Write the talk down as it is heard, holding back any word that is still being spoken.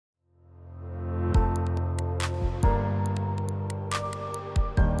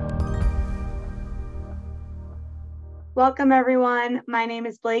Welcome everyone. My name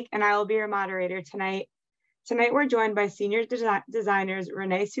is Blake and I will be your moderator tonight. Tonight we're joined by senior designers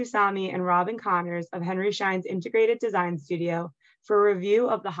Renee, Susami and Robyn of Henry Schein's Integrated Design Studio for a review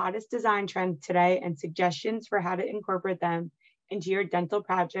of the hottest design trends today and suggestions for how to incorporate them into your dental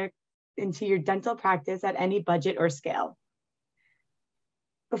practice at any budget or scale.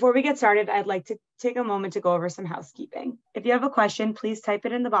 Before we get started, I'd like to take a moment to go over some housekeeping. If you have a question, please type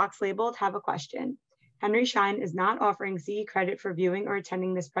it in the box labeled "Have a question." Henry Schein is not offering CE credit for viewing or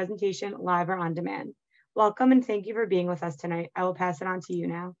attending this presentation live or on demand. Welcome and thank you for being with us tonight. I will pass it on to you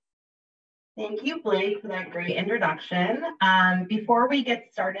now. Thank you, Blake, for that great introduction. Before we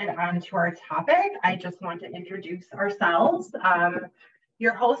get started onto our topic, I just want to introduce ourselves.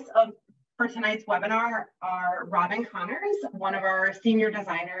 Your hosts for tonight's webinar are Robyn, one of our senior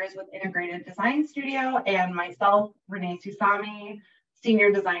designers with Integrated Design Studio, and myself, Renee Susami,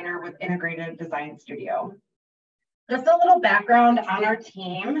 senior designer with Integrated Design Studio. Just a little background on our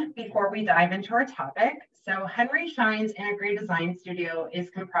team before we dive into our topic. So Henry Schein's Integrated Design Studio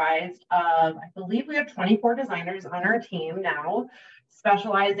is comprised of, I believe we have 24 designers on our team now,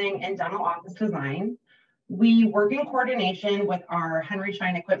 specializing in dental office design. We work in coordination with our Henry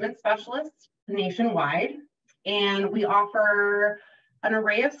Schein equipment specialists nationwide, and we offer an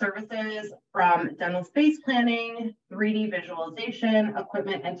array of services from dental space planning, 3D visualization,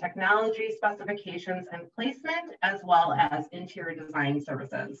 equipment and technology specifications and placement, as well as interior design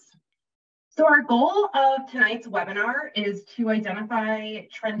services. So our goal of tonight's webinar is to identify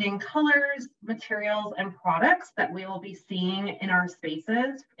trending colors, materials, and products that we will be seeing in our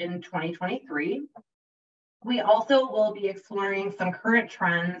spaces in 2023. We also will be exploring some current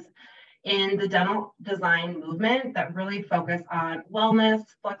trends in the dental design movement that really focus on wellness,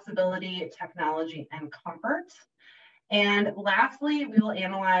 flexibility, technology, and comfort. And lastly, we will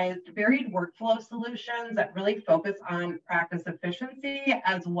analyze varied workflow solutions that really focus on practice efficiency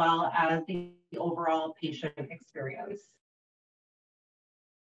as well as the overall patient experience.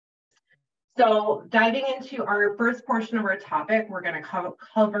 So diving into our first portion of our topic, we're going to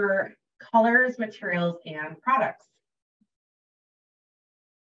cover colors, materials, and products.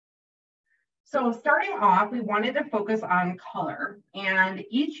 So starting off, we wanted to focus on color, and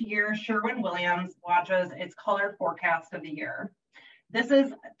each year Sherwin-Williams launches its color forecast of the year. This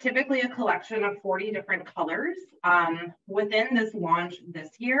is typically a collection of 40 different colors. Within this launch this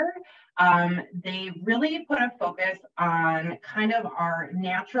year, they really put a focus on kind of our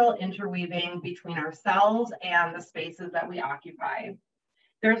natural interweaving between ourselves and the spaces that we occupy.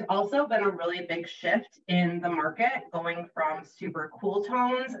 There's also been a really big shift in the market going from super cool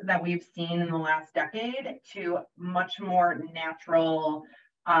tones that we've seen in the last decade to much more natural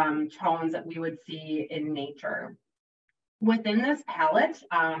tones that we would see in nature. Within this palette,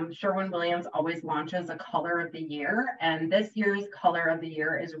 Sherwin-Williams always launches a color of the year, and this year's color of the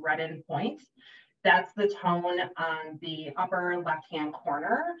year is Red in Point. That's the tone on the upper left-hand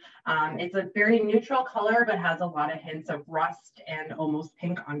corner. It's a very neutral color, but has a lot of hints of rust and almost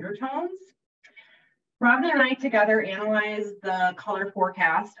pink undertones. Robyn and I together analyzed the color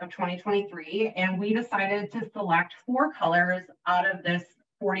forecast of 2023, and we decided to select 4 colors out of this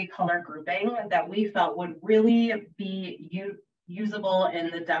 40 color grouping that we felt would really be usable in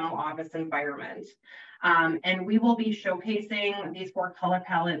the dental office environment. And we will be showcasing these 4 color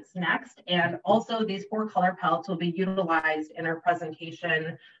palettes next, and also these 4 color palettes will be utilized in our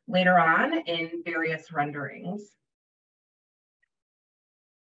presentation later on in various renderings.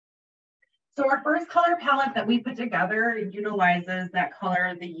 So our first color palette that we put together utilizes that color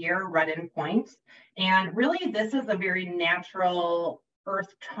of the year, Red in Point, and really this is a very natural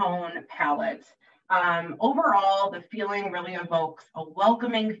earth tone palette. Overall, the feeling really evokes a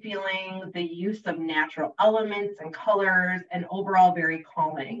welcoming feeling, the use of natural elements and colors, and overall very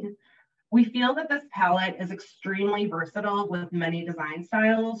calming. We feel that this palette is extremely versatile with many design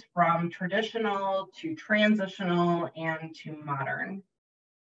styles, from traditional to transitional and to modern.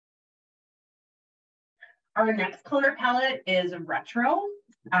 Our next color palette is Retro.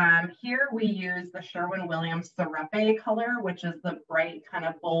 Here we use the Sherwin-Williams Cerepe color, which is the bright kind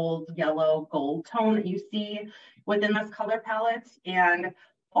of bold yellow gold tone that you see within this color palette. And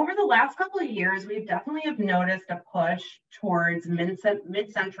over the last couple of years, we've definitely have noticed a push towards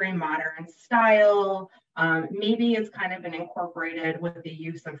mid-century modern style. Maybe it's kind of been incorporated with the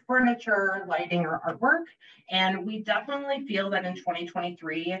use of furniture, lighting, or artwork. And we definitely feel that in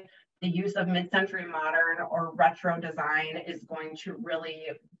 2023, the use of mid-century modern or retro design is going to really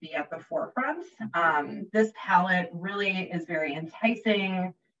be at the forefront. This palette really is very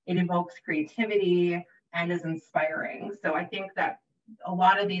enticing. It evokes creativity and is inspiring. So I think that a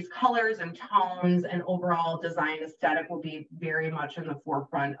lot of these colors and tones and overall design aesthetic will be very much in the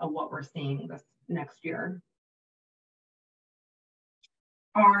forefront of what we're seeing this next year.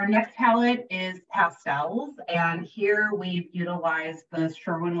 Our next palette is pastels, and here we've utilized the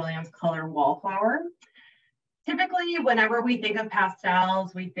Sherwin-Williams color Wallflower. Typically, whenever we think of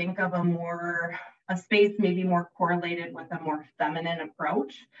pastels, we think of a space maybe more correlated with a more feminine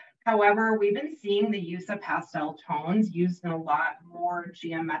approach. However, we've been seeing the use of pastel tones used in a lot more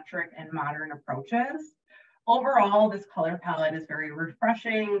geometric and modern approaches. Overall, this color palette is very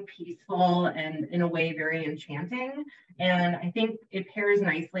refreshing, peaceful, and in a way very enchanting. And I think it pairs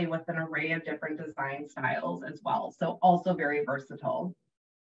nicely with an array of different design styles as well. So also very versatile.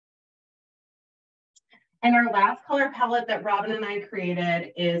 And our last color palette that Robyn and I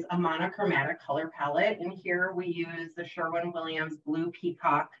created is a monochromatic color palette. And here we use the Sherwin-Williams Blue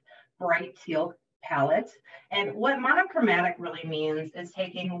Peacock Bright Teal palette. And what monochromatic really means is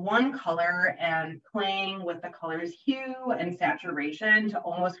taking one color and playing with the color's hue and saturation to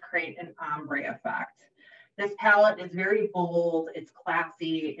almost create an ombre effect. This palette is very bold, it's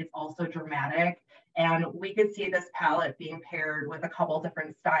classy, it's also dramatic. And we could see this palette being paired with a couple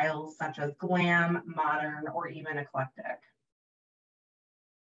different styles such as glam, modern, or even eclectic.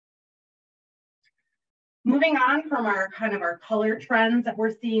 Moving on from our color trends that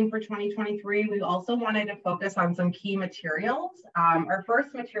we're seeing for 2023, we also wanted to focus on some key materials. Our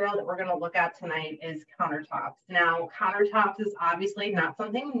first material that we're going to look at tonight is countertops. Now, countertops is obviously not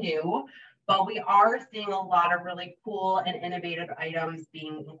something new, but we are seeing a lot of really cool and innovative items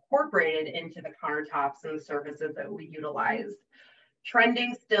being incorporated into the countertops and the surfaces that we utilize.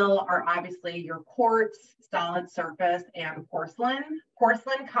 Trending still are obviously your quartz, solid surface, and porcelain.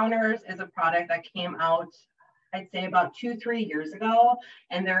 Porcelain counters is a product that came out, I'd say about 2-3 years ago,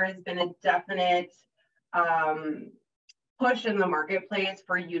 and there has been a definite push in the marketplace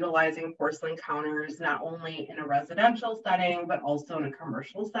for utilizing porcelain counters, not only in a residential setting, but also in a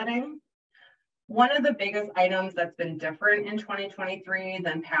commercial setting. One of the biggest items that's been different in 2023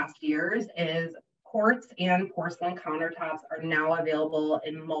 than past years is quartz and porcelain countertops are now available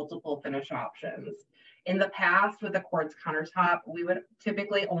in multiple finish options. In the past, with a quartz countertop, we would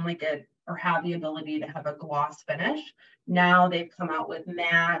typically only get or have the ability to have a gloss finish. Now they've come out with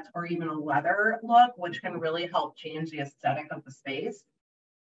matte or even a leather look, which can really help change the aesthetic of the space.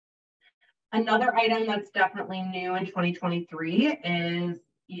 Another item that's definitely new in 2023 is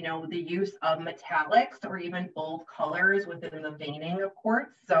the use of metallics or even bold colors within the veining of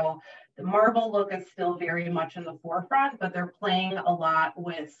quartz. So the marble look is still very much in the forefront, but they're playing a lot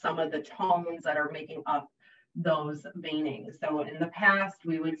with some of the tones that are making up those veinings. So in the past,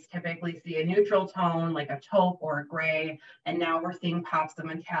 we would typically see a neutral tone like a taupe or a gray, and now we're seeing pops of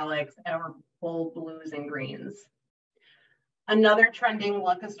metallics or bold blues and greens. Another trending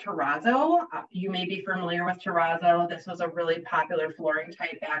look is terrazzo. You may be familiar with terrazzo. This was a really popular flooring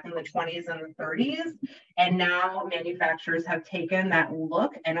type back in the 20s and the 30s. And now manufacturers have taken that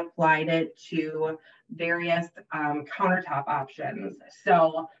look and applied it to various countertop options.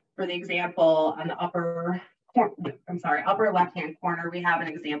 So for the example, on the upper left-hand corner, we have an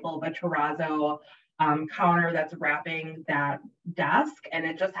example of a terrazzo counter that's wrapping that desk. And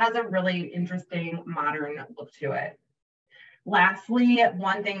it just has a really interesting modern look to it. Lastly,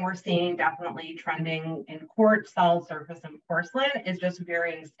 one thing we're seeing definitely trending in quartz, solid surface, and porcelain is just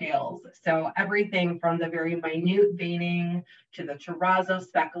varying scales. So everything from the very minute veining to the terrazzo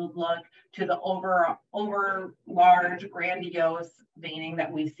speckled look to the over large, grandiose veining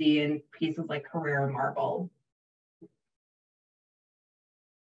that we see in pieces like Carrara marble.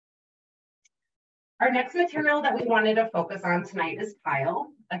 Our next material that we wanted to focus on tonight is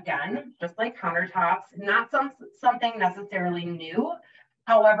tile. Again, just like countertops, not something necessarily new.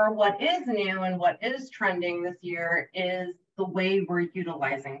 However, what is new and what is trending this year is the way we're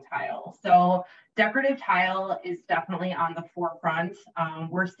utilizing tile. So decorative tile is definitely on the forefront.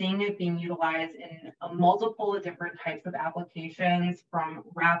 We're seeing it being utilized in multiple different types of applications, from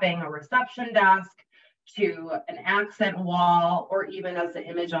wrapping a reception desk to an accent wall, or even as the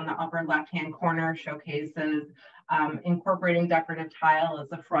image on the upper left-hand corner showcases, incorporating decorative tile as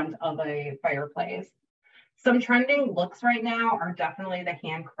the front of a fireplace. Some trending looks right now are definitely the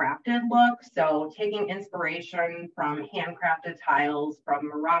handcrafted look. So taking inspiration from handcrafted tiles from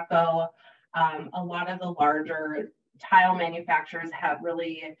Morocco. A lot of the larger tile manufacturers have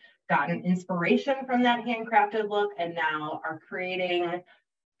really gotten inspiration from that handcrafted look and now are creating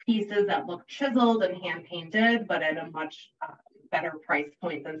pieces that look chiseled and hand painted, but at a much better price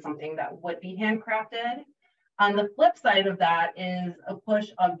point than something that would be handcrafted. On the flip side of that is a push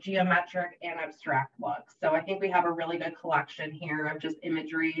of geometric and abstract looks. So I think we have a really good collection here of just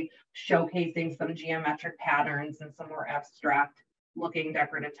imagery showcasing some geometric patterns and some more abstract looking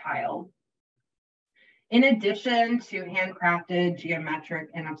decorative tile. In addition to handcrafted, geometric,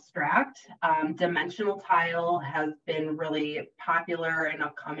 and abstract, dimensional tile has been really popular and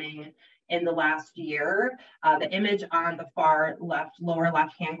upcoming in the last year. The image on the far left, lower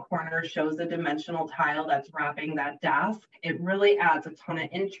left-hand corner shows a dimensional tile that's wrapping that desk. It really adds a ton of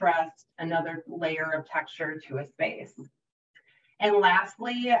interest, another layer of texture to a space. And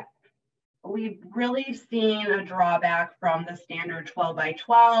lastly, we've really seen a drawback from the standard 12 by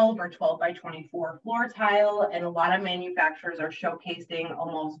 12 or 12 by 24 floor tile, and a lot of manufacturers are showcasing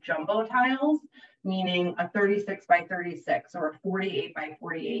almost jumbo tiles, meaning a 36 by 36 or a 48 by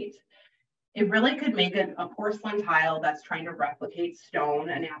 48. It really could make a porcelain tile that's trying to replicate stone,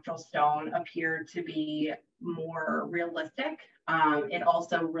 a natural stone, appear to be more realistic. It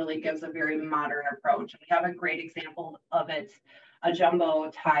also really gives a very modern approach. We have a great example of it, a jumbo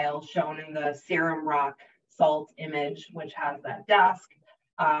tile shown in the Serum Rock Salt image, which has that desk,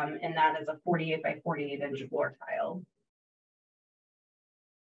 and that is a 48 by 48 inch floor tile.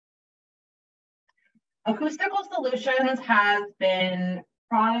 Acoustical Solutions has been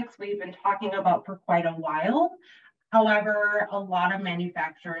products we've been talking about for quite a while. However, a lot of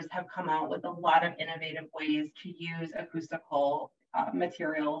manufacturers have come out with a lot of innovative ways to use acoustical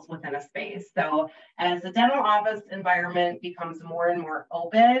materials within a space. So as the dental office environment becomes more and more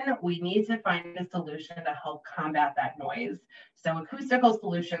open, we need to find a solution to help combat that noise. So acoustical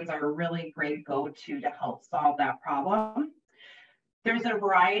solutions are a really great go-to to help solve that problem. There's a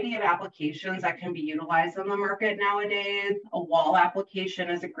variety of applications that can be utilized in the market nowadays. A wall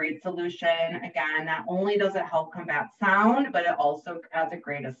application is a great solution. Again, not only does it help combat sound, but it also has a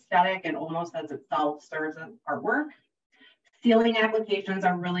great aesthetic and almost as itself serves as artwork. Ceiling applications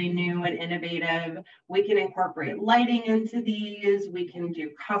are really new and innovative. We can incorporate lighting into these. We can do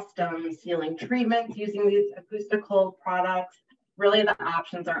custom ceiling treatments using these acoustical products. Really, the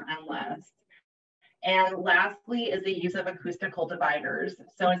options are endless. And lastly is the use of acoustical dividers.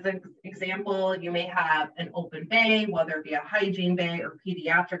 So as an example, you may have an open bay, whether it be a hygiene bay or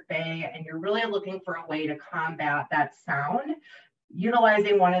pediatric bay, and you're really looking for a way to combat that sound.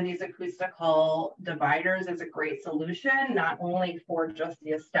 Utilizing one of these acoustical dividers is a great solution, not only for just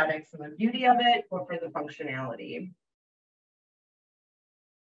the aesthetics and the beauty of it, but for the functionality.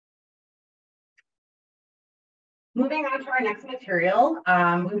 Moving on to our next material,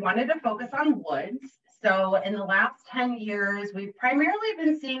 we wanted to focus on woods. So in the last 10 years, we've primarily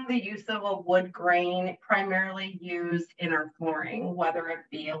been seeing the use of a wood grain primarily used in our flooring, whether it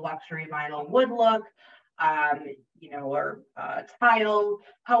be a luxury vinyl wood look, or tile.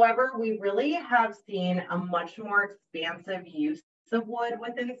 However, we really have seen a much more expansive use of wood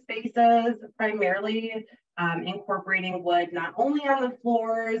within spaces, primarily incorporating wood not only on the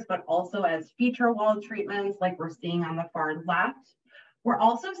floors, but also as feature wall treatments like we're seeing on the far left. We're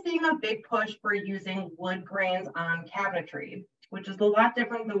also seeing a big push for using wood grains on cabinetry, which is a lot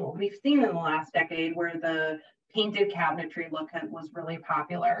different than what we've seen in the last decade, where the painted cabinetry look was really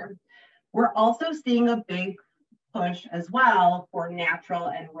popular. We're also seeing a big push as well for natural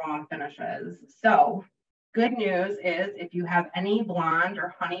and raw finishes. So good news is if you have any blonde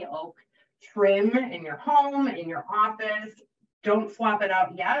or honey oak trim in your home, in your office, don't swap it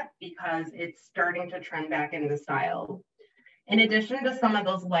out yet because it's starting to trend back into style. In addition to some of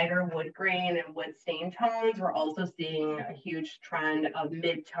those lighter wood grain and wood stain tones, we're also seeing a huge trend of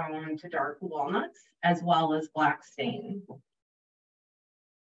mid-tone to dark walnuts, as well as black stain.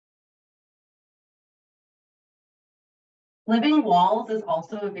 Living walls is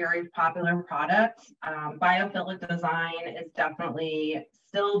also a very popular product. Biophilic design is definitely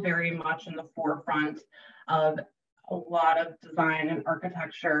still very much in the forefront of a lot of design and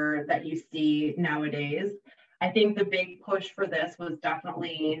architecture that you see nowadays. I think the big push for this was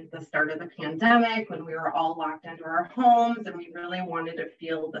definitely the start of the pandemic when we were all locked into our homes and we really wanted to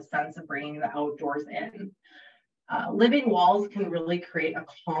feel the sense of bringing the outdoors in. Living walls can really create a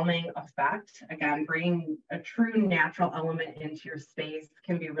calming effect. Again, bringing a true natural element into your space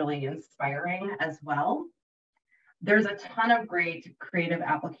can be really inspiring as well. There's a ton of great creative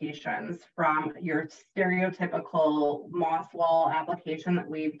applications, from your stereotypical moss wall application that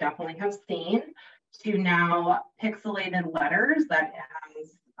we definitely have seen, to now pixelated letters that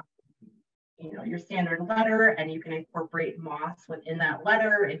has your standard letter, and you can incorporate moss within that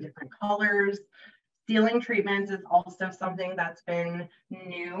letter in different colors. Ceiling treatments is also something that's been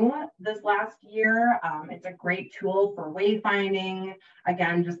new this last year. It's a great tool for wayfinding.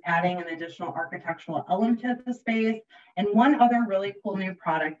 Again, just adding an additional architectural element to the space. And one other really cool new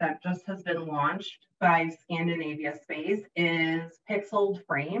product that just has been launched by Scandinavia Space is Pixeled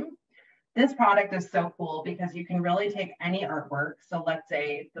Frame. This product is so cool because you can really take any artwork. So let's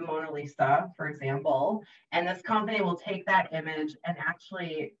say the Mona Lisa, for example, and this company will take that image and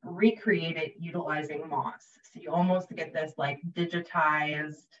actually recreate it utilizing moss. So you almost get this like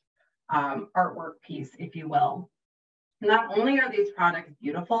digitized artwork piece, if you will. Not only are these products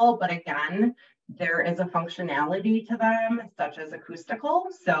beautiful, but again, there is a functionality to them, such as acoustical.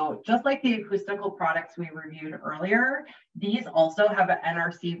 So just like the acoustical products we reviewed earlier, these also have an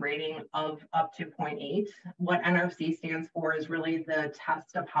NRC rating of up to 0.8. What NRC stands for is really the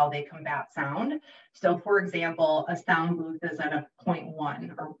test of how they combat sound. So for example, a sound booth is at a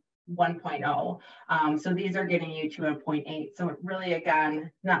 0.1 or 1.0. So these are getting you to a 0.8. So it really, again,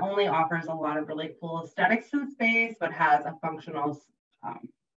 not only offers a lot of really cool aesthetics in space, but has a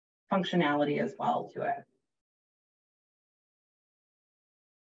functionality as well to it.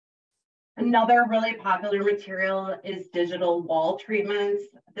 Another really popular material is digital wall treatments.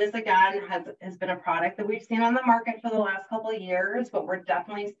 This again has been a product that we've seen on the market for the last couple of years, but we're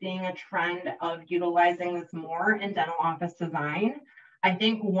definitely seeing a trend of utilizing this more in dental office design. I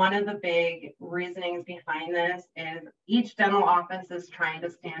think one of the big reasonings behind this is each dental office is trying to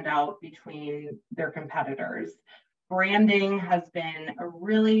stand out between their competitors. Branding has been a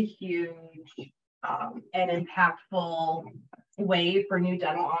really huge and impactful way for new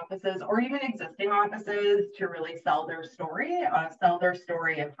dental offices or even existing offices to really sell their story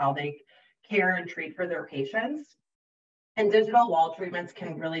of how they care and treat for their patients. And digital wall treatments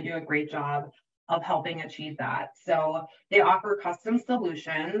can really do a great job of helping achieve that. So they offer custom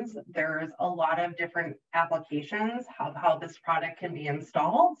solutions. There's a lot of different applications of how this product can be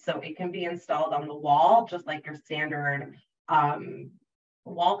installed. So it can be installed on the wall, just like your standard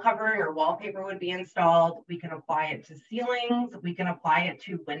wall covering or wallpaper would be installed. We can apply it to ceilings. We can apply it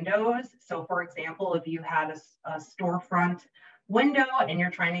to windows. So for example, if you had a storefront window and you're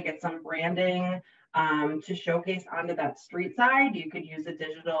trying to get some branding to showcase onto that street side, you could use a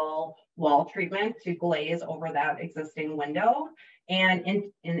digital wall treatment to glaze over that existing window. And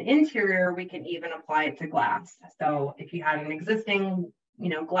in the interior, we can even apply it to glass. So if you had an existing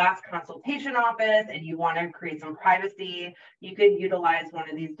glass consultation office and you want to create some privacy, you could utilize one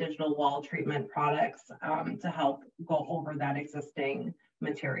of these digital wall treatment products to help go over that existing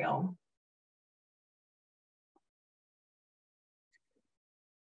material.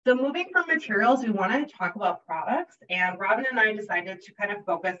 So moving from materials, we want to talk about products, and Robyn and I decided to kind of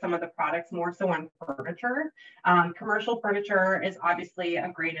focus some of the products more so on furniture. Commercial furniture is obviously a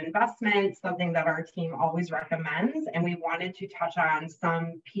great investment, something that our team always recommends, and we wanted to touch on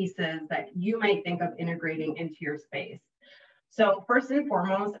some pieces that you might think of integrating into your space. So first and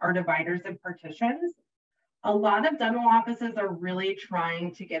foremost are dividers and partitions. A lot of dental offices are really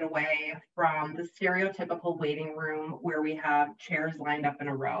trying to get away from the stereotypical waiting room where we have chairs lined up in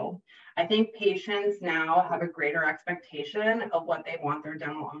a row. I think patients now have a greater expectation of what they want their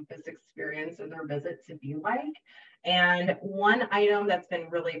dental office experience or their visit to be like. And one item that's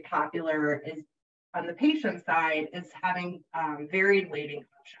been really popular is on the patient side is having varied waiting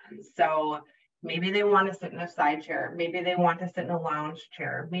options. So maybe they want to sit in a side chair. Maybe they want to sit in a lounge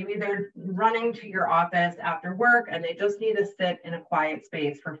chair. Maybe they're running to your office after work and they just need to sit in a quiet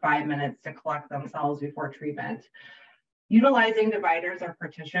space for 5 minutes to collect themselves before treatment. Utilizing dividers or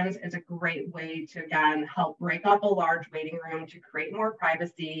partitions is a great way to, again, help break up a large waiting room to create more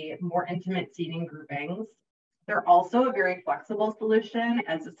privacy, more intimate seating groupings. They're also a very flexible solution,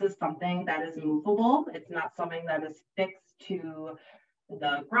 as this is something that is movable. It's not something that is fixed to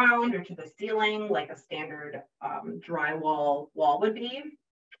the ground or to the ceiling like a standard drywall wall would be.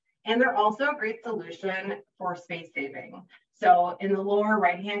 And they're also a great solution for space saving. So in the lower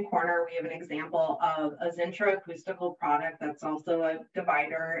right-hand corner, we have an example of a Zintra acoustical product that's also a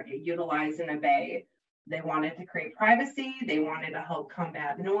divider utilized in a bay. They wanted to create privacy, they wanted to help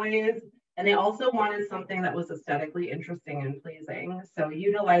combat noise, and they also wanted something that was aesthetically interesting and pleasing. So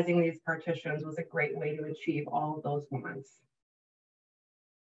utilizing these partitions was a great way to achieve all of those wants.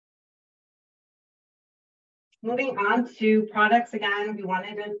 Moving on to products, again, we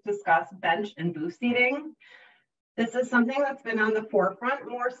wanted to discuss bench and booth seating. This is something that's been on the forefront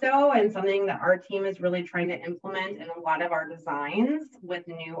more so, and something that our team is really trying to implement in a lot of our designs with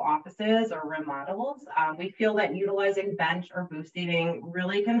new offices or remodels. We feel that utilizing bench or booth seating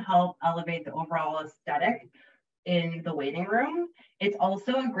really can help elevate the overall aesthetic in the waiting room. It's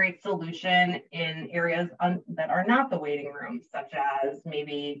also a great solution in areas that are not the waiting room, such as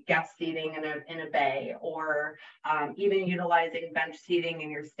maybe guest seating in a bay, or even utilizing bench seating in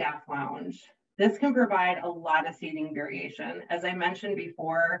your staff lounge. This can provide a lot of seating variation. As I mentioned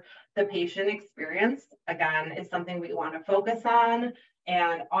before, the patient experience, again, is something we want to focus on,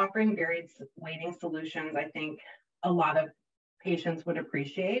 and offering varied waiting solutions, I think a lot of patients would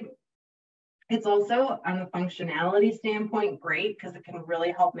appreciate. It's also, on the functionality standpoint, great because it can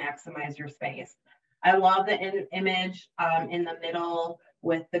really help maximize your space. I love the image in the middle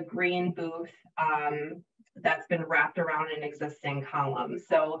with the green booth that's been wrapped around an existing column.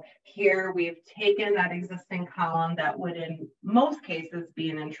 So here we've taken that existing column that would in most cases be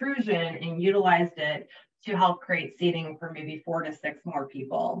an intrusion and utilized it to help create seating for maybe 4 to 6 more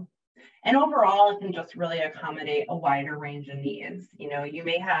people. And overall, it can just really accommodate a wider range of needs. You know, you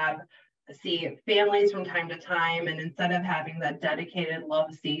may see families from time to time, and instead of having that dedicated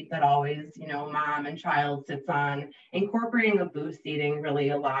love seat that always, you know, mom and child sits on, incorporating a booth seating really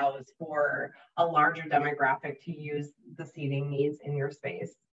allows for a larger demographic to use the seating needs in your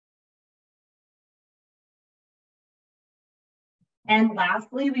space. And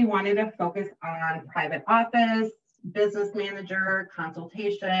lastly, we wanted to focus on private office, business manager,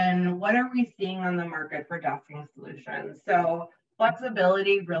 consultation. What are we seeing on the market for desking solutions? So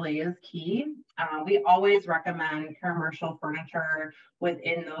flexibility really is key. We always recommend commercial furniture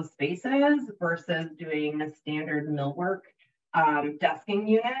within those spaces versus doing a standard millwork desking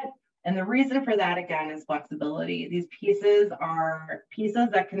unit. And the reason for that, again, is flexibility. These pieces are pieces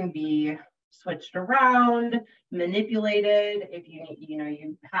that can be switched around, manipulated. If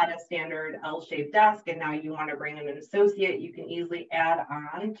you had a standard L-shaped desk and now you want to bring in an associate, you can easily add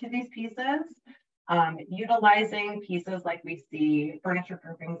on to these pieces. Utilizing pieces like we see, furniture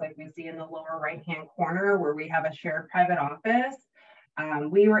groupings like we see in the lower right-hand corner where we have a shared private office.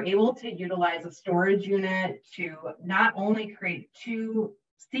 We were able to utilize a storage unit to not only create 2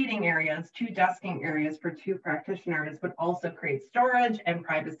 seating areas, 2 desking areas for 2 practitioners, but also create storage and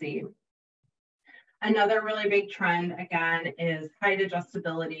privacy. Another really big trend, again, is height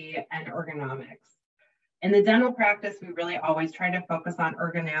adjustability and ergonomics. In the dental practice, we really always try to focus on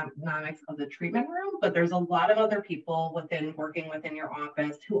ergonomics of the treatment room, but there's a lot of other people working within your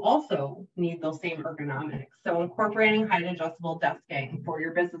office who also need those same ergonomics. So incorporating height adjustable desking for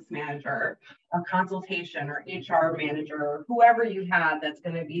your business manager or consultation or HR manager, or whoever you have that's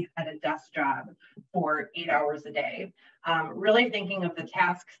going to be at a desk job for 8 hours a day. Really thinking of the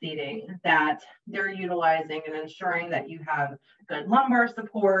task seating that they're utilizing and ensuring that you have good lumbar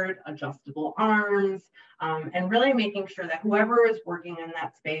support, adjustable arms, and really making sure that whoever is working in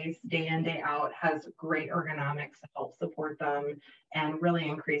that space day in, day out has great ergonomics to help support them and really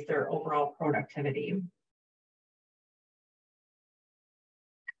increase their overall productivity.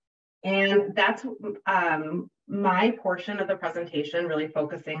 And that's my portion of the presentation, really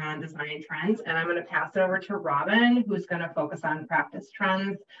focusing on design trends. And I'm going to pass it over to Robyn, who's going to focus on practice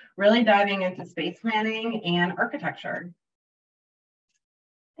trends, really diving into space planning and architecture.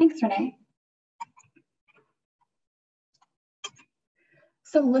 Thanks, Renee.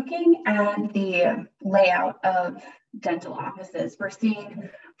 So looking at the layout of dental offices, we're seeing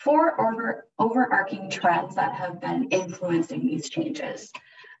 4 overarching trends that have been influencing these changes.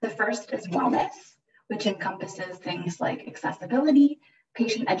 The first is wellness, which encompasses things like accessibility,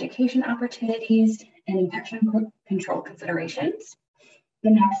 patient education opportunities, and infection control considerations. The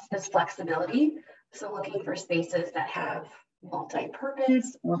next is flexibility, so looking for spaces that have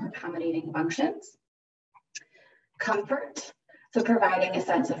multi-purpose or accommodating functions. Comfort, so providing a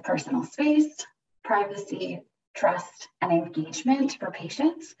sense of personal space, privacy, trust, and engagement for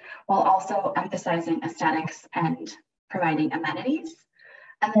patients, while also emphasizing aesthetics and providing amenities.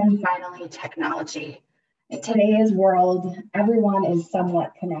 And then finally, technology. In today's world, everyone is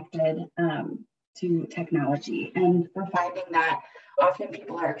somewhat connected to technology, and we're finding that often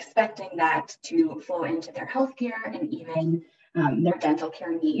people are expecting that to flow into their healthcare and even their dental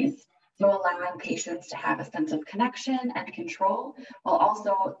care needs. So allowing patients to have a sense of connection and control while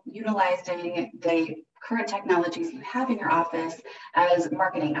also utilizing the current technologies you have in your office as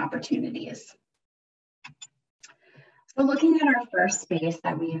marketing opportunities. So looking at our first space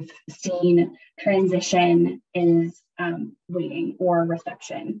that we've seen transition is waiting or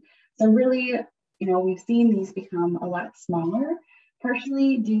reception. So really, we've seen these become a lot smaller,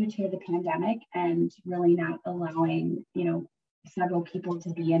 partially due to the pandemic and really not allowing, several people to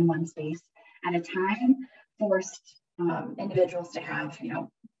be in one space at a time, forced individuals to have,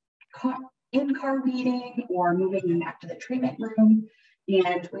 in-car waiting or moving them back to the treatment room.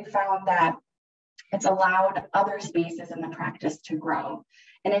 And we found that It's allowed other spaces in the practice to grow.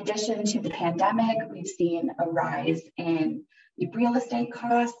 In addition to the pandemic, we've seen a rise in the real estate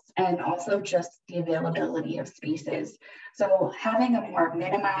costs and also just the availability of spaces. So having a more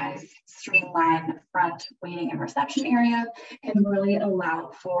minimized, streamlined front waiting and reception area can really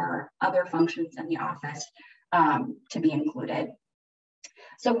allow for other functions in the office to be included.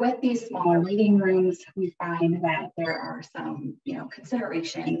 So with these smaller waiting rooms, we find that there are some,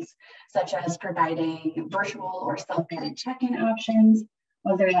 considerations such as providing virtual or self-guided check-in options,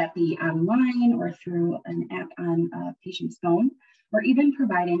 whether that be online or through an app on a patient's phone, or even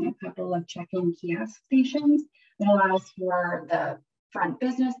providing a couple of check-in kiosk stations that allows for the front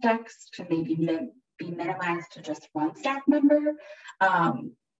business desks to maybe be minimized to just one staff member,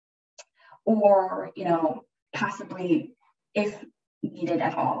 or possibly if needed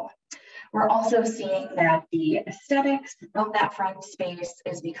at all. We're also seeing that the aesthetics of that front space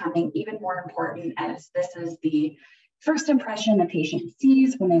is becoming even more important, as this is the first impression a patient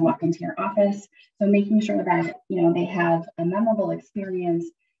sees when they walk into your office. So making sure that they have a memorable experience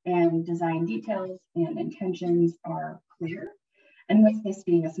and design details and intentions are clear. And with this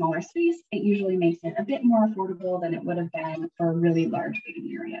being a smaller space, it usually makes it a bit more affordable than it would have been for really large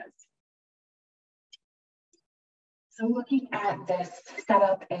waiting areas. So looking at this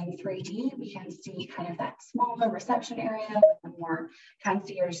setup in 3D, we can see kind of that smaller reception area with a more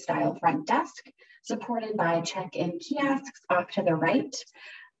concierge style front desk, supported by check-in kiosks off to the right.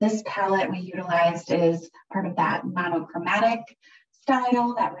 This palette we utilized is part of that monochromatic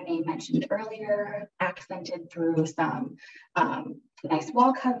style that Renee mentioned earlier, accented through some nice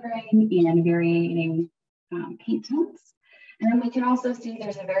wall covering and varying paint tones. And then we can also see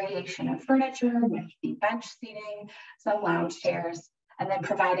there's a variation of furniture with the bench seating, some lounge chairs, and then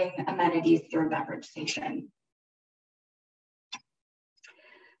providing amenities through a beverage station.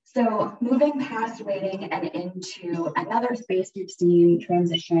 So moving past waiting and into another space we've seen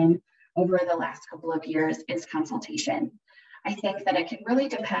transition over the last couple of years is consultation. I think that it can really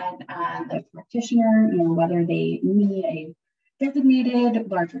depend on the practitioner, whether they need a designated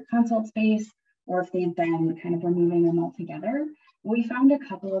larger consult space or if they've been kind of removing them altogether. We found a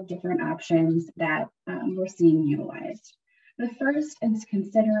couple of different options that we're seeing utilized. The first is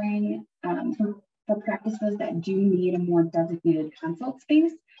considering for practices that do need a more designated consult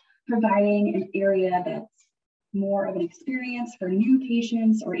space, providing an area that's more of an experience for new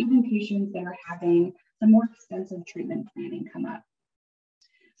patients or even patients that are having some more extensive treatment planning come up.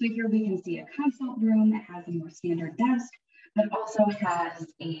 So here we can see a consult room that has a more standard desk, but also has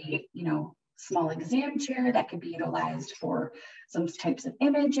a small exam chair that could be utilized for some types of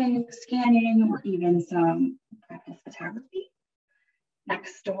imaging, scanning, or even some practice photography.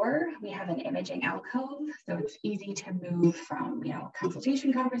 Next door, we have an imaging alcove, so it's easy to move from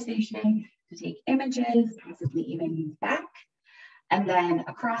consultation conversation to take images, possibly even move back. And then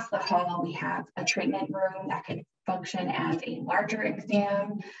across the hall, we have a treatment room that could function as a larger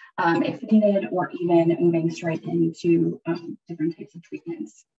exam if needed, or even moving straight into different types of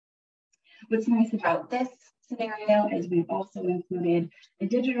treatments. What's nice about this scenario is we've also included a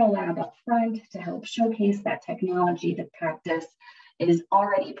digital lab up front to help showcase that technology that practice is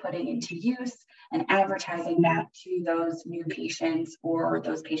already putting into use and advertising that to those new patients or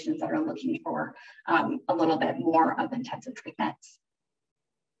those patients that are looking for a little bit more of intensive treatments.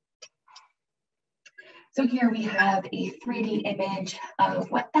 So here we have a 3D image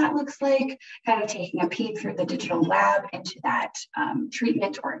of what that looks like, kind of taking a peek through the digital lab into that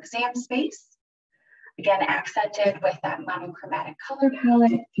treatment or exam space. Again, accented with that monochromatic color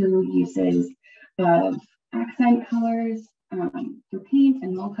palette through uses of accent colors through paint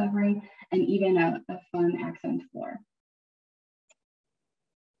and wall covering, and even a fun accent floor.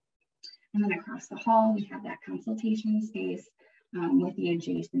 And then across the hall, we have that consultation space with the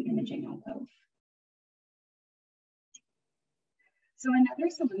adjacent imaging alcove. So another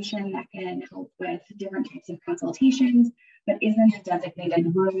solution that can help with different types of consultations, but isn't a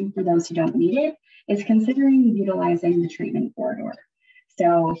designated room for those who don't need it, is considering utilizing the treatment corridor.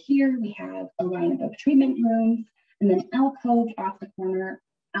 So here we have a lineup of treatment rooms, and then alcove off the corridor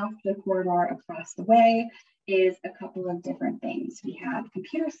across the way is a couple of different things. We have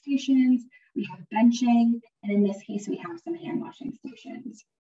computer stations, we have benching, and in this case, we have some hand washing stations.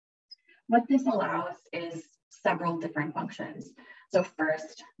 What this allows is several different functions. So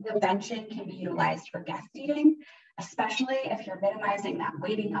first, the benching can be utilized for guest seating, especially if you're minimizing that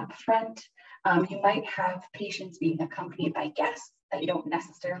waiting up front. You might have patients being accompanied by guests that you don't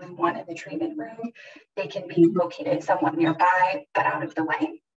necessarily want in the treatment room. They can be located somewhat nearby, but out of the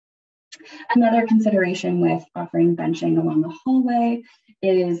way. Another consideration with offering benching along the hallway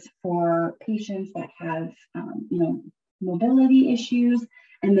is for patients that have, mobility issues,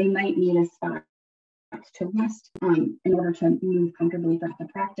 and they might need a spot to rest in order to move comfortably throughout the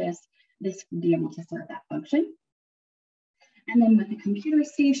practice. This would be able to serve that function. And then with the computer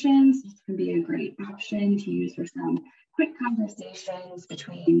stations, this can be a great option to use for some quick conversations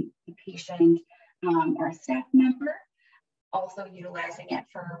between the patient or a staff member. Also utilizing it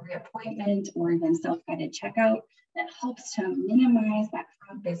for reappointment or even self-guided checkout that helps to minimize that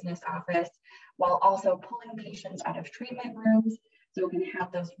front business office while also pulling patients out of treatment rooms so we can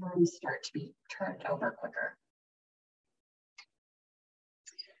have those rooms start to be turned over quicker.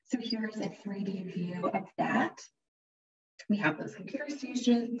 So here's a 3D view of that. We have those computer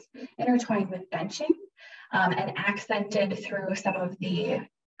stations intertwined with benching and accented through some of the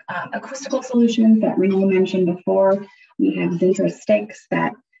acoustical solutions that Renee mentioned before. We have Zintra sticks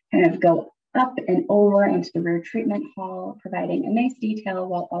that kind of go up and over into the rear treatment hall, providing a nice detail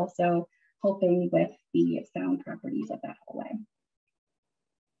while also helping with the sound properties of that hallway.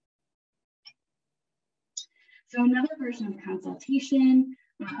 So another version of consultation,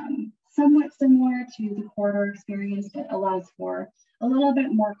 somewhat similar to the corridor experience, but allows for a little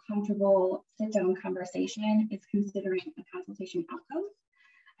bit more comfortable sit-down conversation, is considering a consultation alcove.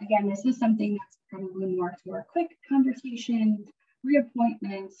 Again, this is something that's probably more for quick conversations,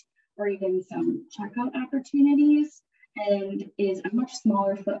 reappointments, or even some checkout opportunities, and is a much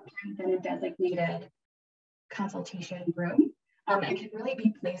smaller footprint than a designated consultation room, and can really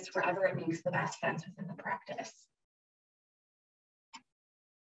be placed wherever it makes the best sense within the practice.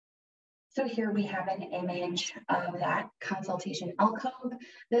 So here we have an image of that consultation alcove,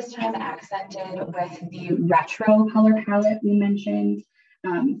 this time accented with the retro color palette we mentioned,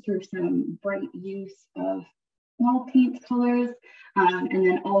 through some bright use of wall paint colors, and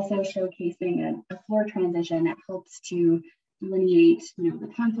then also showcasing a floor transition that helps to delineate the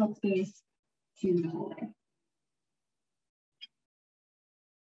consult space to the hallway.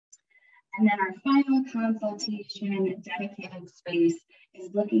 And then our final consultation dedicated space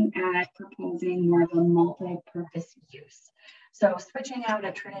is looking at proposing more of a multi-purpose use. So switching out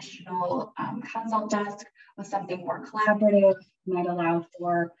a traditional consult desk with something more collaborative might allow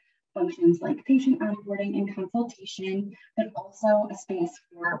for functions like patient onboarding and consultation, but also a space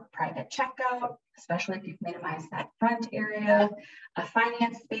for private checkout, especially if you've minimized that front area, a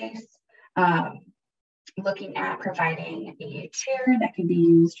finance space, looking at providing a chair that can be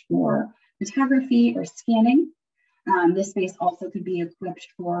used for photography or scanning. This space also could be equipped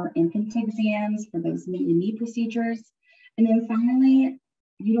for infant exams for those knee procedures. And then finally,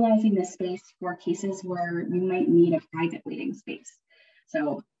 utilizing this space for cases where you might need a private waiting space.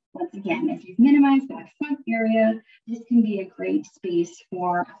 So once again, if you've minimized that front area, this can be a great space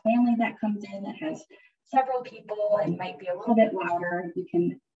for a family that comes in that has several people and might be a little bit louder. You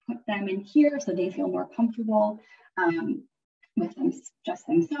can put them in here so they feel more comfortable with them, just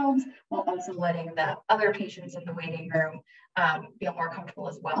themselves, while also letting the other patients in the waiting room feel more comfortable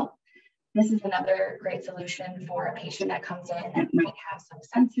as well. This is another great solution for a patient that comes in that might have some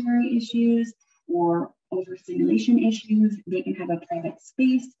sensory issues or overstimulation issues. They can have a private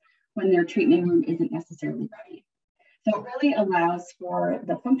space when their treatment room isn't necessarily ready. So it really allows for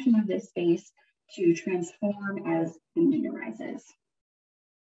the function of this space to transform as the need arises.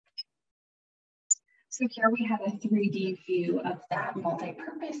 So here we have a 3D view of that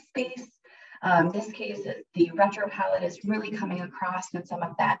multi-purpose space. This case, the retro palette is really coming across in some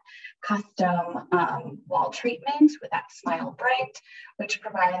of that custom wall treatment with that Smile Bright, which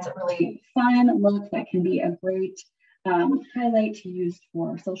provides a really fun look that can be a great highlight to use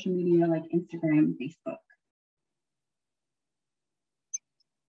for social media like Instagram, Facebook.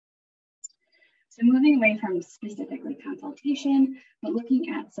 So moving away from specifically consultation, but looking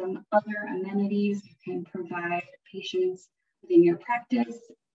at some other amenities you can provide patients within your practice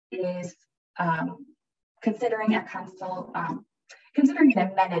is considering an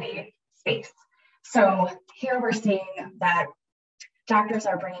amenity space. So here we're seeing that doctors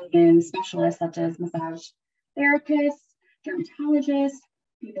are bringing in specialists such as massage therapists, dermatologists,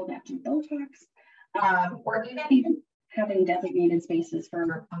 people that do Botox, or even having designated spaces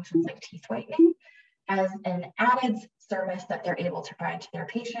for functions like teeth whitening as an added service that they're able to provide to their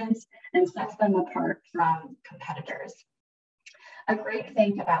patients and sets them apart from competitors. A great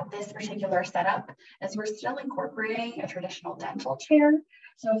thing about this particular setup is we're still incorporating a traditional dental chair.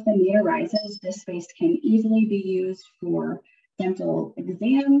 So if the need arises, this space can easily be used for dental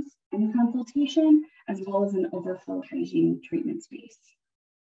exams and consultation, as well as an overflow hygiene treatment space.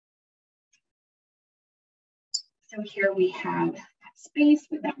 So here we have that space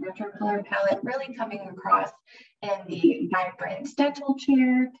with that retro color palette really coming across in the vibrant dental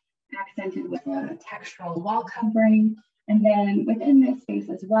chair, accented with a textural wall covering. And then within this space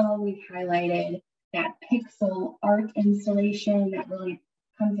as well, we've highlighted that pixel art installation that really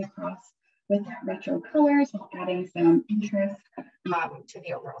comes across with that retro colors while adding some interest to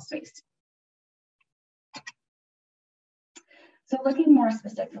the overall space. So looking more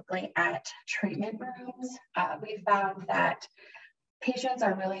specifically at treatment rooms, we found that patients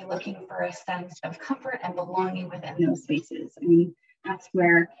are really looking for a sense of comfort and belonging within those spaces. I mean, that's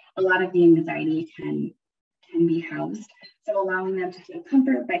where a lot of the anxiety can be housed. So allowing them to feel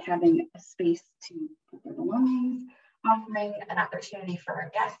comfort by having a space to put their belongings, offering an opportunity for a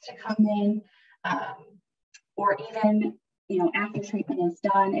guest to come in, or even, after treatment is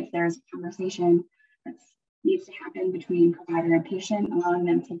done, if there's a conversation that needs to happen between provider and patient, allowing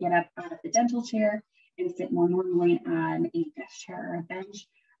them to get up out of the dental chair and sit more normally on a desk chair or a bench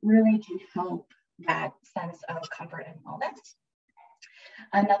really can help that sense of comfort and wellness.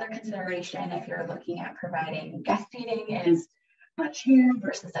 Another consideration if you're looking at providing guest seating is a chair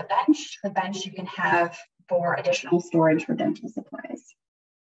versus a bench. The bench you can have for additional storage for dental supplies.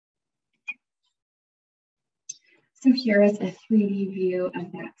 So here is a 3D view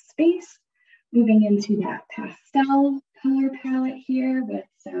of that space, moving into that pastel color palette here with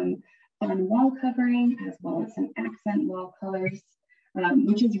some fun wall covering as well as some accent wall colors,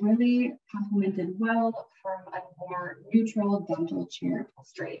 which is really complemented well from a more neutral dental chair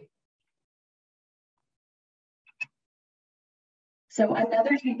upholstery. So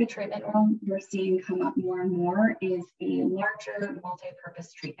another type of treatment room we're seeing come up more and more is a larger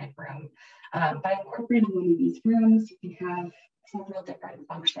multi-purpose treatment room. By incorporating one of these rooms, you can have several different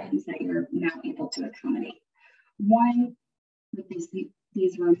functions that you're now able to accommodate. One, with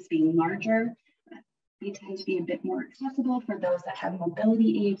these rooms being larger, they tend to be a bit more accessible for those that have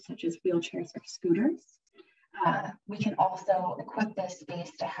mobility aids, such as wheelchairs or scooters. We can also equip this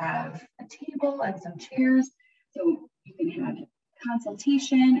space to have a table and some chairs, so you can have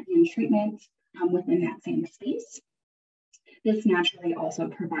consultation and treatment within that same space. This naturally also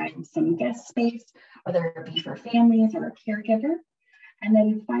provides some guest space, whether it be for families or a caregiver. And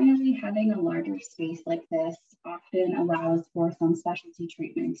then finally, having a larger space like this often allows for some specialty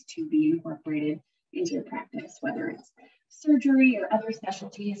treatments to be incorporated into your practice, whether it's surgery or other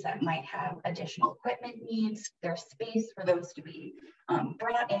specialties that might have additional equipment needs. There's space for those to be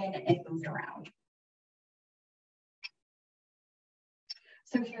brought in and moved around.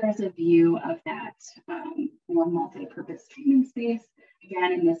 So here's a view of that more multi-purpose treatment space.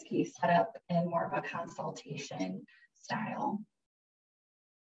 Again, in this case, set up in more of a consultation style.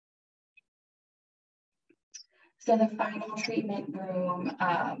 So the final treatment room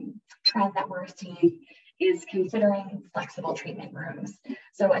trend that we're seeing is considering flexible treatment rooms.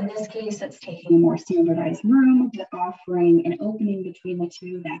 So in this case, it's taking a more standardized room, but offering an opening between the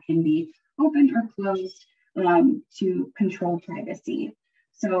two that can be opened or closed to control privacy.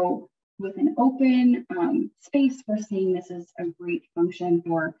 So with an open space, we're seeing this is a great function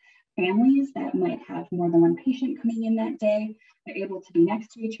for families that might have more than one patient coming in that day. They're able to be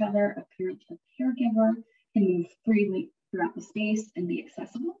next to each other, a parent or caregiver can move freely throughout the space and be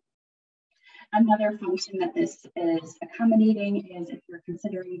accessible. Another function that this is accommodating is if you're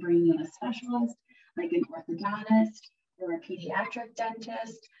considering bringing in a specialist, like an orthodontist or a pediatric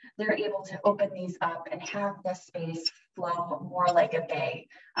dentist, they're able to open these up and have the space flow more like a bay,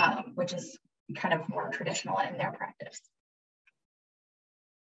 which is kind of more traditional in their practice.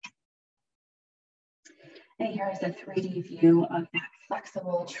 And here's a 3D view of that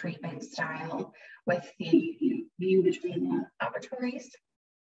flexible treatment style with the view between the operatories.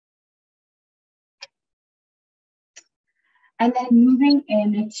 And then moving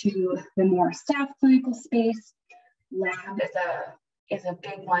into the more staff clinical space, lab is a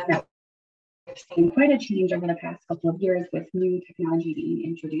big one that we've seen quite a change over the past couple of years with new technology being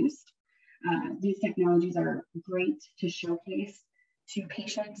introduced. These technologies are great to showcase to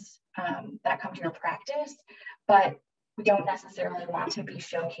patients that come to your practice, but we don't necessarily want to be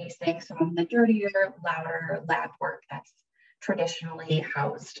showcasing some of the dirtier, louder lab work that's traditionally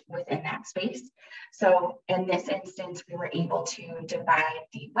housed within that space. So in this instance, we were able to divide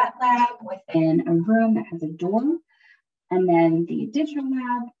the wet lab within a room that has a door, and then the digital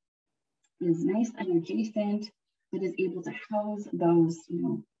lab is nice and adjacent, but is able to house those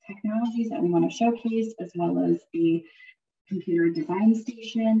technologies that we want to showcase, as well as a computer design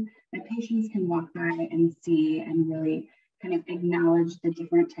station that patients can walk by and see and really kind of acknowledge the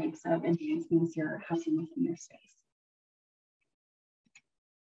different types of advancements you're housing within their space.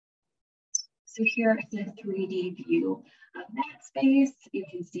 So here is a 3D view of that space. You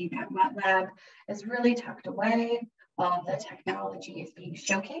can see that wet lab is really tucked away while the technology is being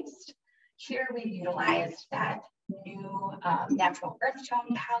showcased. Here we've utilized that new natural earth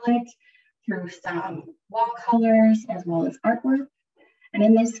tone palette through some wall colors as well as artwork. And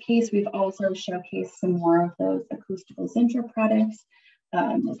in this case, we've also showcased some more of those acoustical sinter products.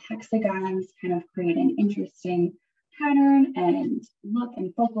 Those hexagons kind of create an interesting pattern and look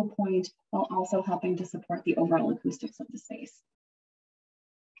and focal point while also helping to support the overall acoustics of the space.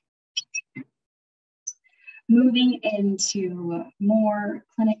 Moving into more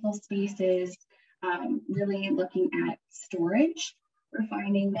clinical spaces, really looking at storage, we're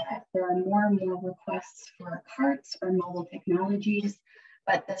finding that there are more and more requests for carts or mobile technologies,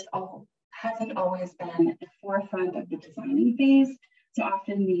 but this all hasn't always been at the forefront of the designing phase. So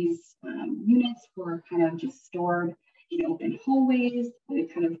often these units were kind of just stored in open hallways. They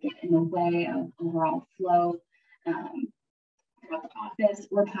kind of get in the way of overall flow throughout the office,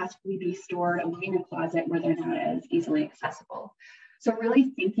 or possibly be stored away in a closet where they're not as easily accessible. So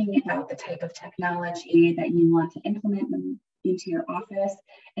really thinking about the type of technology that you want to implement into your office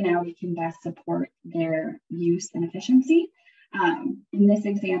and how we can best support their use and efficiency. In this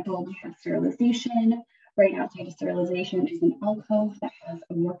example, we have sterilization. Right outside of sterilization is an alcove that has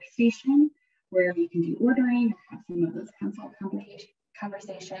a workstation where you can do ordering, have some of those consult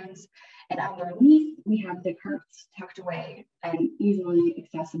conversations. And underneath, we have the carts tucked away and easily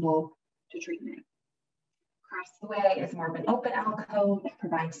accessible to treatment. Across the way is more of an open alcove that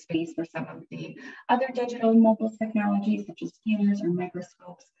provides space for some of the other digital mobile technologies, such as scanners or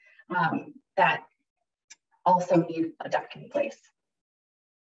microscopes that also need a dock in place.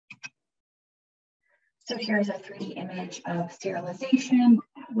 So here's a 3D image of sterilization,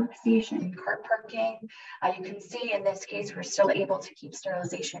 workstation, cart parking. You can see in this case, we're still able to keep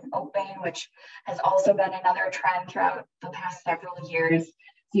sterilization open, which has also been another trend throughout the past several years.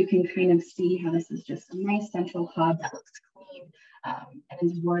 So you can kind of see how this is just a nice central hub that looks clean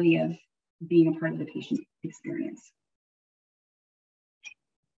and is worthy of being a part of the patient experience.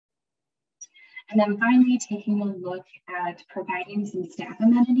 And then finally, taking a look at providing some staff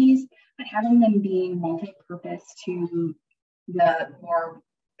amenities, but having them being multi-purpose to the more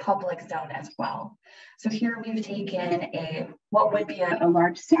public zone as well. So here we've taken what would be a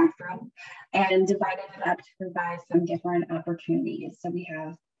large staff room and divided it up to provide some different opportunities. So we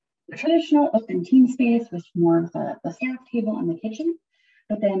have the traditional open team space with more of the staff table and the kitchen,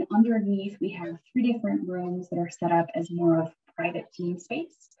 but then underneath we have 3 different rooms that are set up as more of private team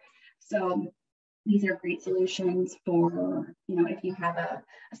space. So these are great solutions for, if you have a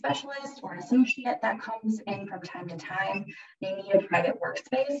specialist or an associate that comes in from time to time, they need a private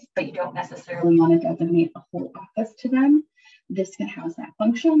workspace, but you don't necessarily want to designate a whole office to them. This can house that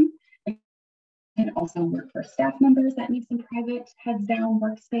function. It can also work for staff members that need some private heads down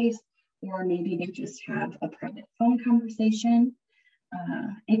workspace, or maybe they just have a private phone conversation.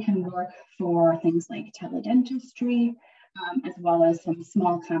 It can work for things like teledentistry, as well as some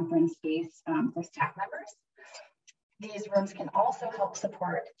small conference space for staff members. These rooms can also help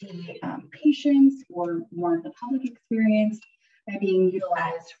support the patients or more of the public experience by being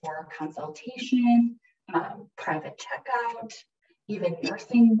utilized for consultation, private checkout, even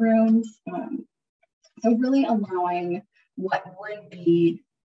nursing rooms. So really allowing what would be,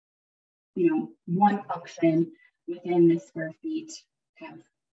 one function within the square feet to have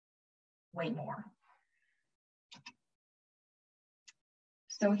way more.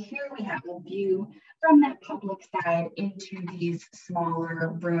 So here we have a view from that public side into these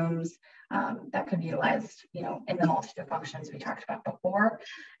smaller rooms that could be utilized, in the multitude of functions we talked about before,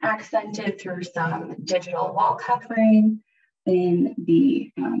 accented through some digital wall covering in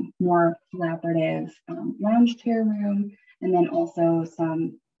the more collaborative lounge chair room, and then also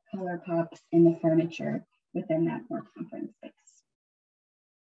some color pops in the furniture within that more conference space.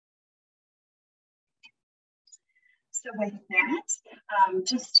 So with that,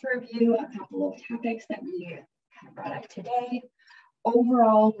 just to review a couple of topics that we kind of brought up today.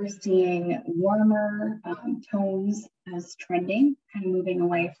 Overall, we're seeing warmer tones as trending, kind of moving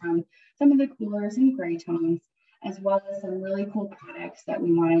away from some of the coolers and gray tones, as well as some really cool products that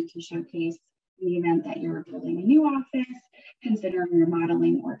we wanted to showcase in the event that you're building a new office, considering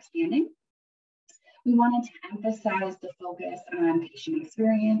remodeling or expanding. We wanted to emphasize the focus on patient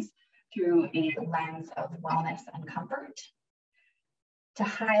experience through a lens of wellness and comfort, to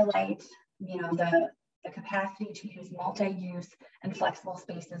highlight, the capacity to use multi-use and flexible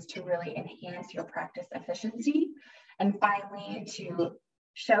spaces to really enhance your practice efficiency, and finally to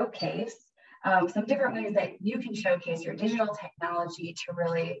showcase some different ways that you can showcase your digital technology to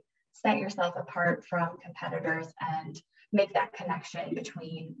really set yourself apart from competitors and make that connection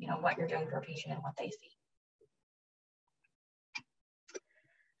between, what you're doing for a patient and what they see.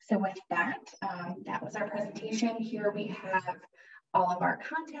 So with that, that was our presentation. Here we have all of our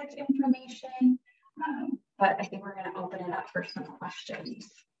contact information, but I think we're going to open it up for some questions.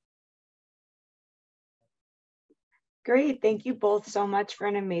 Great. Thank you both so much for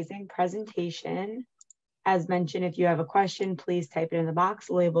an amazing presentation. As mentioned, if you have a question, please type it in the box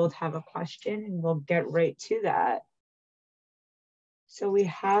labeled "Have a question," and we'll get right to that. So we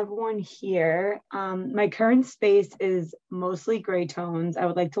have one here. My current space is mostly gray tones. I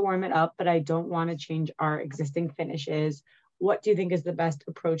would like to warm it up, but I don't want to change our existing finishes. What do you think is the best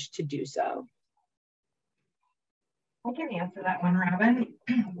approach to do so? I can answer that one, Robyn.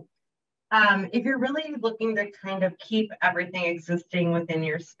 If you're really looking to kind of keep everything existing within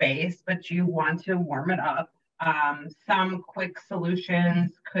your space, but you want to warm it up, some quick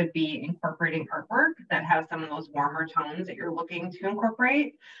solutions could be incorporating artwork that has some of those warmer tones that you're looking to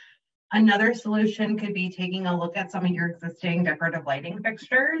incorporate. Another solution could be taking a look at some of your existing decorative lighting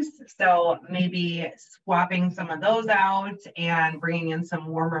fixtures. So maybe swapping some of those out and bringing in some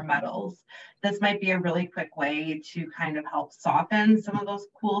warmer metals. This might be a really quick way to kind of help soften some of those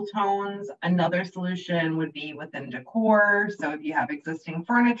cool tones. Another solution would be within decor. So if you have existing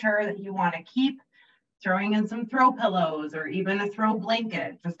furniture that you want to keep, throwing in some throw pillows or even a throw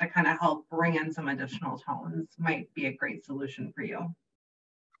blanket just to kind of help bring in some additional tones might be a great solution for you.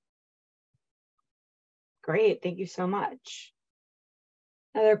 Great, thank you so much.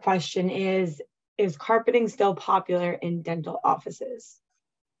 Another question is carpeting still popular in dental offices?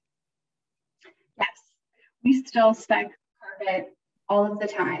 Yes, we still spec carpet all of the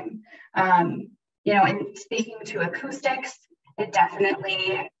time. And speaking to acoustics, it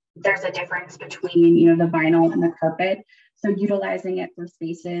definitely, there's a difference between, the vinyl and the carpet. So utilizing it for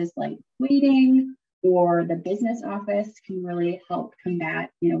spaces like waiting or the business office can really help combat,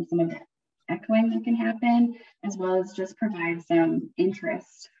 some of the echoing that can happen, as well as just provide some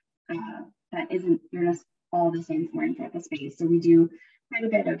interest that isn't just all the same flooring throughout the space. So we do quite a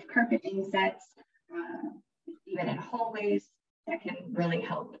bit of carpet insets, even in hallways, that can really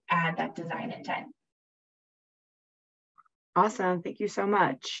help add that design intent. Awesome, thank you so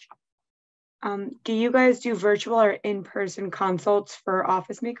much. Do you guys do virtual or in-person consults for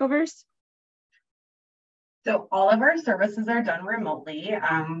office makeovers? So all of our services are done remotely.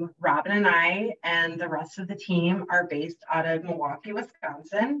 Robyn and I and the rest of the team are based out of Milwaukee,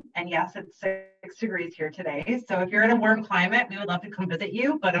 Wisconsin. And yes, it's 6 degrees here today. So if you're in a warm climate, we would love to come visit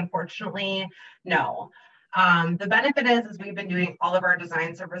you, but unfortunately, no. The benefit is we've been doing all of our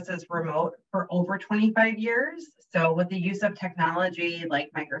design services remote for over 25 years. So with the use of technology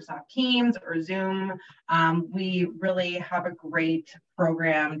like Microsoft Teams or Zoom, we really have a great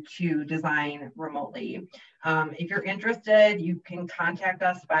program to design remotely. If you're interested, you can contact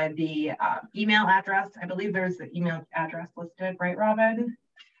us by the email address. I believe there's the email address listed, right, Robyn?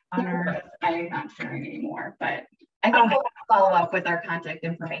 I'm not sharing anymore, but I think we'll follow up with our contact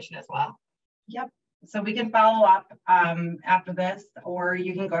information as well. Yep. So we can follow up after this, or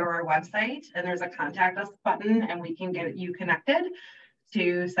you can go to our website and there's a contact us button and we can get you connected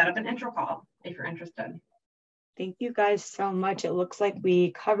to set up an intro call if you're interested. Thank you guys so much. It looks like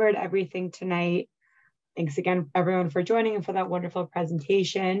we covered everything tonight. Thanks again, everyone, for joining and for that wonderful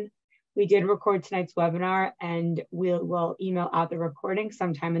presentation. We did record tonight's webinar and we'll email out the recording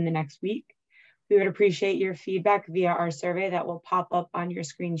sometime in the next week. We would appreciate your feedback via our survey that will pop up on your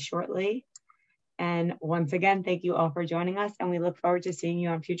screen shortly. And once again, thank you all for joining us, and we look forward to seeing you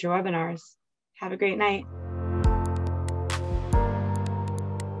on future webinars. Have a great night.